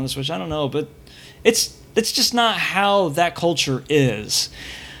good deal on the Switch. I don't know, but it's just not how that culture is.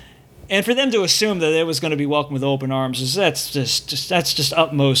 And for them to assume that it was going to be welcomed with open arms that's just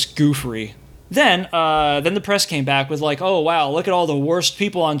utmost goofery. Then the press came back with like, oh wow, look at all the worst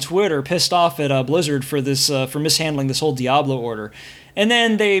people on Twitter pissed off at Blizzard for this for mishandling this whole Diablo order. And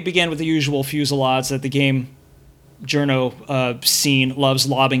then they began with the usual fusillades that the game journo scene loves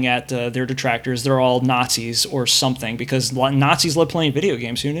lobbing at their detractors. They're all Nazis or something, because Nazis love playing video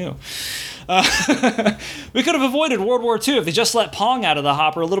games. Who knew? We could have avoided World War II if they just let Pong out of the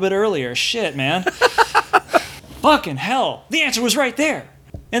hopper a little bit earlier. Shit, man. Fucking hell. The answer was right there.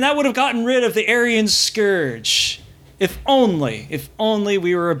 And that would have gotten rid of the Aryan Scourge. If only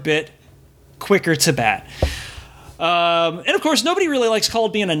we were a bit quicker to bat. And of course, nobody really likes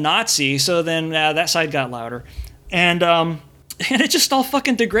called being a Nazi, so then that side got louder. And it just all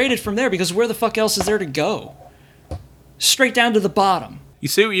fucking degraded from there, because where the fuck else is there to go? Straight down to the bottom. You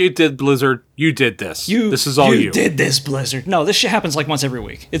see what you did, Blizzard? You did this. This is all you. You did this, Blizzard. No, this shit happens like once every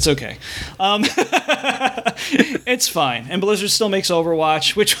week. It's okay. It's fine. And Blizzard still makes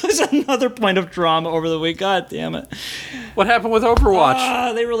Overwatch, which was another point of drama over the week. God damn it. What happened with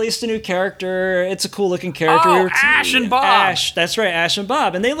Overwatch? They released a new character. It's a cool looking character. Oh, Ash and Bob. Ash, that's right, Ash and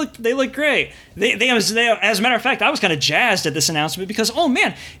Bob. And they look great. They as a matter of fact, I was kind of jazzed at this announcement because, oh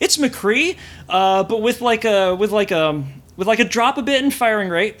man, it's McCree, but with like a drop a bit in firing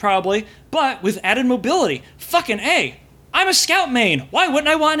rate, probably, but with added mobility. Fucking A. I'm a scout main. Why wouldn't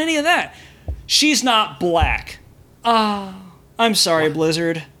I want any of that? She's not black. I'm sorry,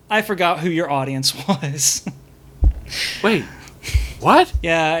 Blizzard. I forgot who your audience was. Wait, what?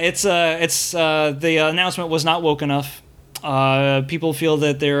 Yeah, it's the announcement was not woke enough. People feel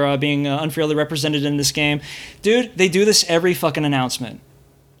that they're being unfairly represented in this game. Dude, they do this every fucking announcement.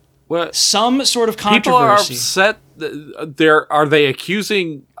 What? Some sort of controversy. People are upset. Are they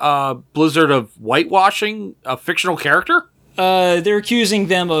accusing Blizzard of whitewashing a fictional character? They're accusing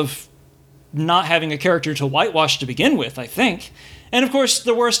them of not having a character to whitewash to begin with, I think. And of course,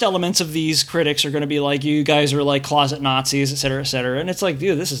 the worst elements of these critics are going to be like, you guys are like closet Nazis, etc., etc. And it's like,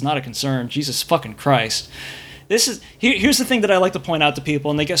 dude, this is not a concern. Jesus fucking Christ. Here's the thing that I like to point out to people,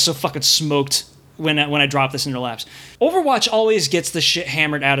 and they get so fucking smoked when I drop this in their laps. Overwatch always gets the shit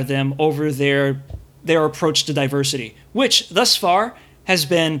hammered out of them over their approach to diversity, which thus far has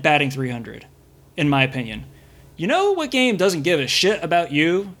been batting 300, in my opinion. You know what game doesn't give a shit about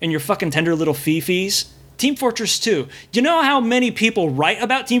you and your fucking tender little fifis? Team Fortress 2. Do you know how many people write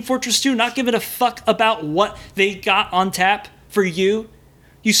about Team Fortress 2 not giving a fuck about what they got on tap for you?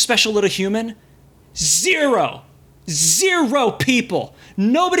 You special little human? Zero people.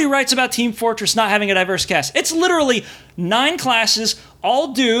 Nobody writes about Team Fortress not having a diverse cast. It's literally 9 classes,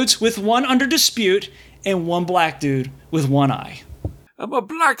 all dudes with one under dispute, and one black dude with one eye. I'm a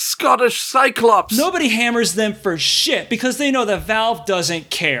black Scottish Cyclops. Nobody hammers them for shit because they know that Valve doesn't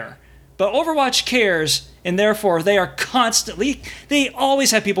care. But Overwatch cares, and therefore they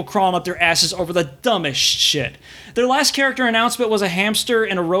always have people crawling up their asses over the dumbest shit. Their last character announcement was a hamster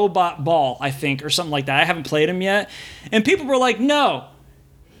and a robot ball, I think, or something like that. I haven't played him yet. And people were like, no,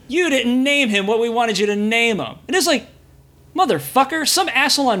 you didn't name him what we wanted you to name him. And it's like, motherfucker, some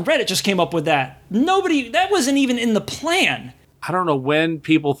asshole on Reddit just came up with that. That wasn't even in the plan. I don't know when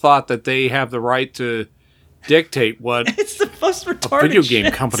people thought that they have the right to dictate what it's the most retarded a video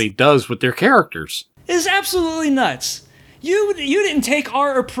game company does with their characters. It's absolutely nuts. You didn't take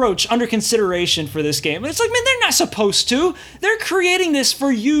our approach under consideration for this game. It's like, man, they're not supposed to. They're creating this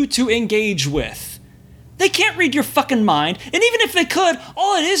for you to engage with. They can't read your fucking mind, and even if they could,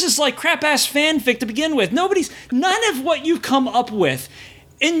 all it is like crap-ass fanfic to begin with. None of what you've come up with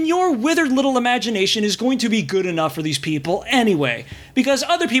in your withered little imagination is going to be good enough for these people anyway. Because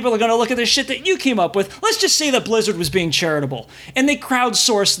other people are going to look at the shit that you came up with. Let's just say that Blizzard was being charitable, and they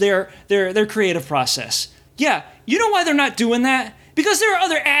crowdsourced their creative process. Yeah, you know why they're not doing that? Because there are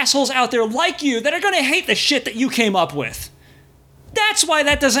other assholes out there like you that are going to hate the shit that you came up with. That's why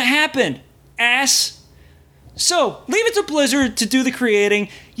that doesn't happen, ass. So, leave it to Blizzard to do the creating.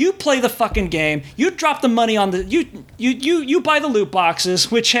 You play the fucking game. You drop the money on the... You buy the loot boxes,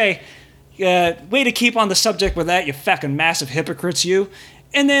 which, hey, way to keep on the subject with that, you fucking massive hypocrites, you.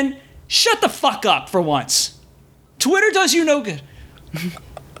 And then, shut the fuck up for once. Twitter does you no good.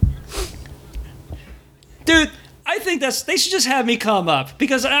 Dude, I think they should just have me come up,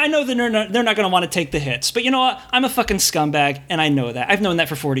 because I know that they're not going to want to take the hits. But you know what? I'm a fucking scumbag, and I know that. I've known that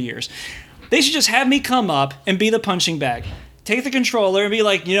for 40 years. They should just have me come up and be the punching bag. Take the controller and be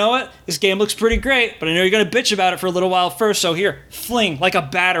like, you know what? This game looks pretty great, but I know you're going to bitch about it for a little while first, so here, fling like a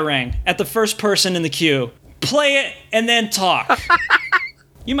batarang at the first person in the queue. Play it and then talk.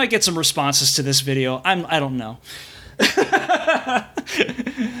 You might get some responses to this video. I don't know.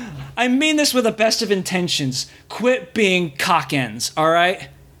 I mean this with the best of intentions. Quit being cock-ends, all right?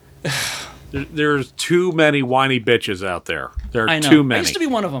 There's too many whiny bitches out there. There I are know. too many. I used to be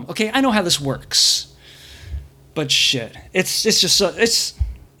one of them. Okay, I know how this works. But shit, it's just so it's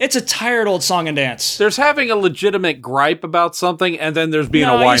It's a tired old song and dance. There's having a legitimate gripe about something, and then there's being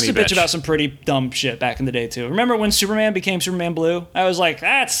a whiny I used to bitch. bitch about some pretty dumb shit back in the day, too. Remember when Superman became Superman Blue? I was like,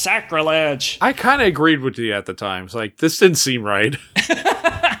 that's sacrilege. I kind of agreed with you at the time. It's like, this didn't seem right.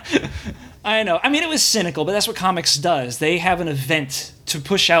 I know. I mean, it was cynical, but that's what comics does. They have an event to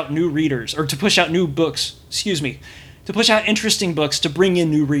push out new readers, or to push out new books, to push out interesting books to bring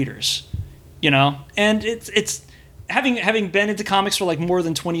in new readers, you know? And it's having been into comics for like more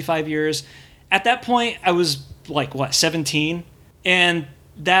than 25 years, at that point I was like, 17? And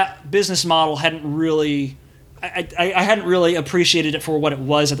that business model hadn't really, I hadn't really appreciated it for what it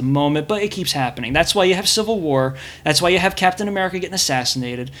was at the moment, but it keeps happening. That's why you have Civil War. That's why you have Captain America getting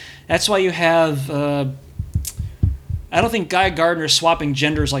assassinated. That's why you have, I don't think Guy Gardner swapping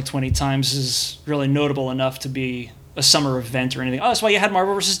genders like 20 times is really notable enough to be a summer event or anything. Oh, that's why you had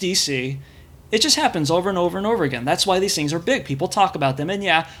Marvel vs. DC. It just happens over and over and over again. That's why these things are big. People talk about them, and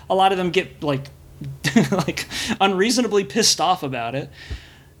yeah, a lot of them get like unreasonably pissed off about it,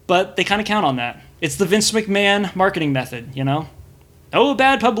 but they kind of count on that. It's the Vince McMahon marketing method, you know? Oh,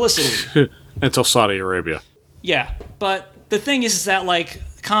 bad publicity. Until Saudi Arabia. Yeah, but the thing is that like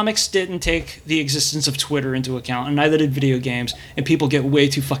comics didn't take the existence of Twitter into account, and neither did video games, and people get way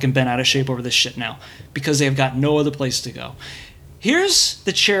too fucking bent out of shape over this shit now because they've got no other place to go. Here's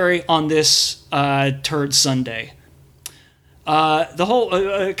the cherry on this turd sundae. The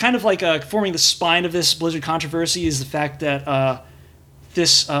whole, kind of like forming the spine of this Blizzard controversy is the fact that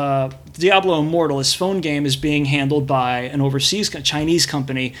this Diablo Immortal, this phone game, is being handled by an overseas Chinese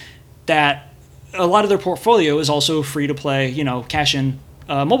company that a lot of their portfolio is also free-to-play, you know, cash-in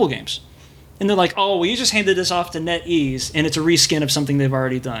mobile games. And they're like, oh, well, you just handed this off to NetEase, and it's a reskin of something they've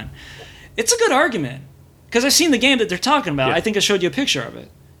already done. It's a good argument. Because I've seen the game that they're talking about. Yeah. I think I showed you a picture of it.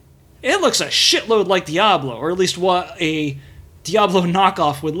 It looks a shitload like Diablo, or at least what a Diablo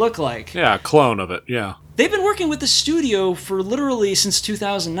knockoff would look like. Yeah, a clone of it, yeah. They've been working with the studio for literally since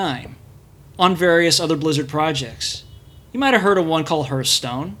 2009 on various other Blizzard projects. You might have heard of one called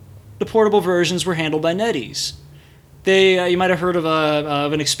Hearthstone. The portable versions were handled by NetEase. You might have heard of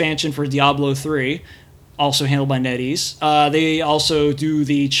an expansion for Diablo 3, also handled by NetEase. They also do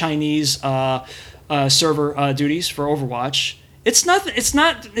the Chinese server duties for Overwatch. It's not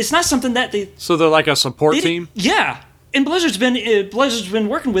something that they. So they're like a support team. Yeah, and Blizzard's been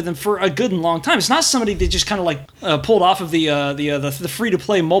working with them for a good and long time. It's not somebody they just kind of like pulled off of the free to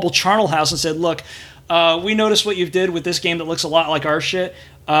play mobile charnel house and said, look, we noticed what you did with this game that looks a lot like our shit.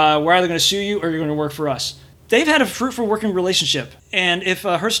 We're either going to sue you or you're going to work for us. They've had a fruitful working relationship, and if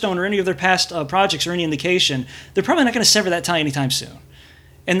Hearthstone or any of their past projects are any indication, they're probably not going to sever that tie anytime soon.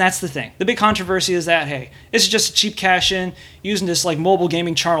 And that's the thing. The big controversy is that, hey, this is just a cheap cash-in using this like mobile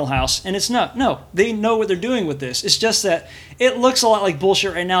gaming charnel house, and it's not. No, they know what they're doing with this. It's just that it looks a lot like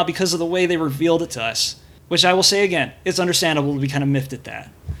bullshit right now because of the way they revealed it to us, which I will say again, it's understandable to be kind of miffed at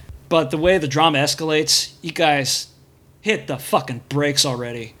that. But the way the drama escalates, you guys hit the fucking brakes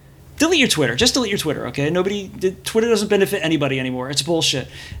already. Delete your Twitter. Just delete your Twitter, okay? Twitter doesn't benefit anybody anymore. It's bullshit.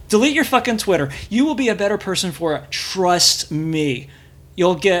 Delete your fucking Twitter. You will be a better person for it. Trust me.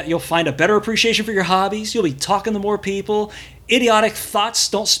 You'll find a better appreciation for your hobbies. You'll be talking to more people. Idiotic thoughts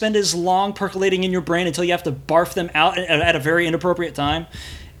don't spend as long percolating in your brain until you have to barf them out at a very inappropriate time.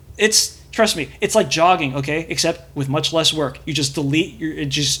 Trust me, it's like jogging, okay? Except with much less work. You just delete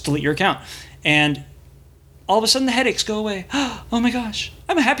your account. And all of a sudden the headaches go away. Oh my gosh,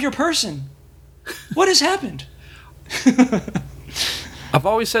 I'm a happier person. What has happened? I've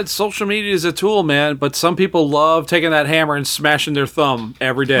always said social media is a tool, man, but some people love taking that hammer and smashing their thumb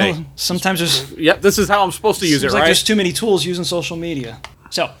every day. Well, sometimes there's... Yep, this is how I'm supposed to use it, right? There's too many tools using social media.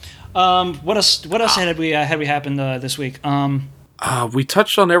 So, what else had we happen this week? We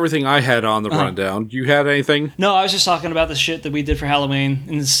touched on everything I had on the rundown. You had anything? No, I was just talking about the shit that we did for Halloween.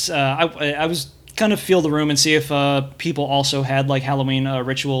 And I was kind of feel the room and see if people also had like Halloween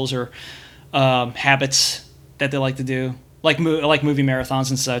rituals or habits that they like to do. Like movie marathons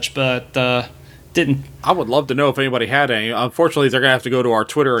and such, but didn't. I would love to know if anybody had any. Unfortunately, they're going to have to go to our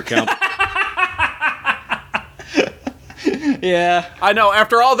Twitter account. Yeah. I know,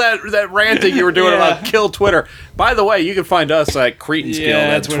 after all that ranting you were doing about kill Twitter. By the way, you can find us at Cretinskill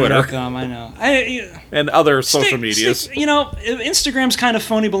at Twitter. I know. And other social medias. Instagram's kind of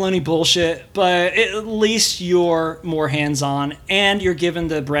phony baloney bullshit, but at least you're more hands-on, and you're given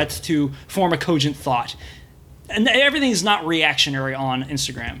the breadth to form a cogent thought. And everything's not reactionary on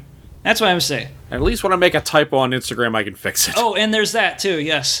Instagram. That's what I'm saying. At least when I make a typo on Instagram, I can fix it. Oh, and there's that too,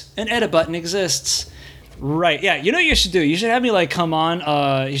 yes. An edit button exists. Right, yeah. You know what you should do? You should have me, like, come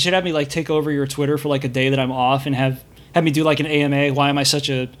on. You should have me, like, take over your Twitter for, like, a day that I'm off and have have me do like an AMA. Why am I such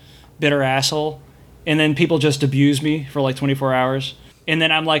a bitter asshole? And then people just abuse me for like 24 hours. And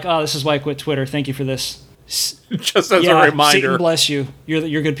then I'm like, oh, this is why I quit Twitter. Thank you for this. Just as a reminder. Satan bless you.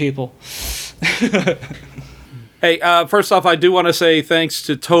 You're good people. Hey, first off, I do want to say thanks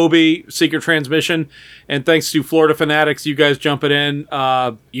to Toby, Secret Transmission, and thanks to Florida Fanatics, you guys jumping in.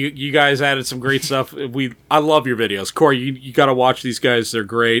 You guys added some great stuff. I love your videos. Corey, you got to watch these guys. They're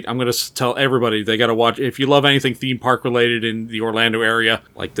great. I'm going to tell everybody they got to watch. If you love anything theme park related in the Orlando area,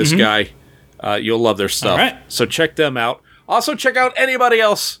 like this guy, you'll love their stuff. All right. So check them out. Also, check out anybody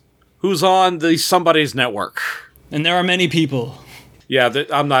else who's on the Somebody's Network. And there are many people. Yeah,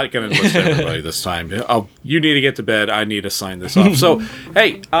 I'm not going to list everybody this time. You need to get to bed. I need to sign this off. So,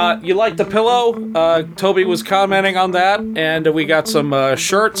 hey, you like the pillow? Toby was commenting on that, and we got some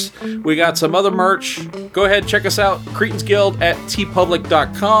shirts. We got some other merch. Go ahead, check us out, Cretans Guild at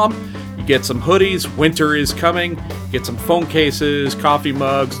tpublic.com. You get some hoodies. Winter is coming. Get some phone cases, coffee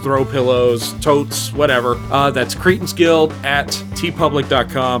mugs, throw pillows, totes, whatever. That's Cretans Guild at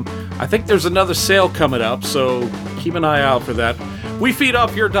tpublic.com. I think there's another sale coming up, so keep an eye out for that. We feed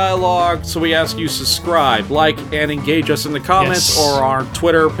off your dialogue, so we ask you subscribe, like, and engage us in the comments or our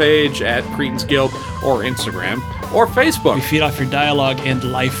Twitter page at Cretans Guild or Instagram or Facebook. We feed off your dialogue and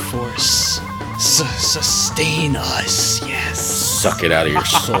life force. Sustain us, yes. Suck it out of your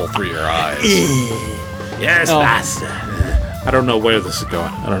soul through your eyes. Yes, master. I don't know where this is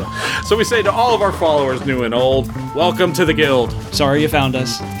going. I don't know. So we say to all of our followers, new and old, welcome to the guild. Sorry you found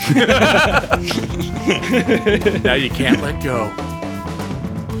us. Now you can't let go.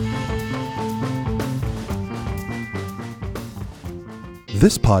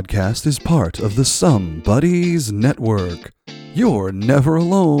 This podcast is part of the Somebodies Network. You're never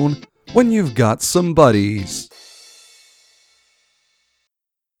alone when you've got some buddies.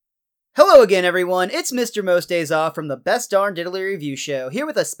 Hello again, everyone. It's Mr. Most Days Off from the Best Darn Diddly Review Show, here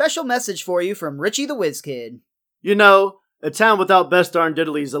with a special message for you from Richie the Whiz Kid. You know, a town without Best Darn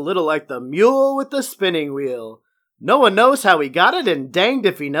Diddly is a little like the mule with the spinning wheel. No one knows how he got it, and danged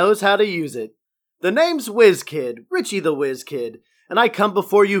if he knows how to use it. The name's Whiz Kid, Richie the Whiz Kid, and I come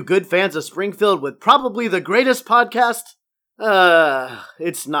before you good fans of Springfield with probably the greatest podcast.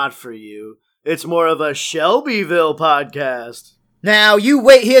 It's not for you. It's more of a Shelbyville podcast. Now, you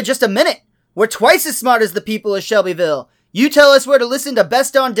wait here just a minute. We're twice as smart as the people of Shelbyville. You tell us where to listen to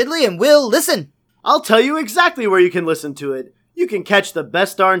Best Darn Diddly and we'll listen. I'll tell you exactly where you can listen to it. You can catch the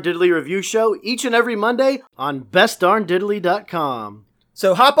Best Darn Diddly Review Show each and every Monday on bestdarndiddly.com.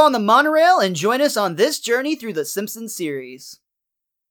 So hop on the monorail and join us on this journey through the Simpsons series.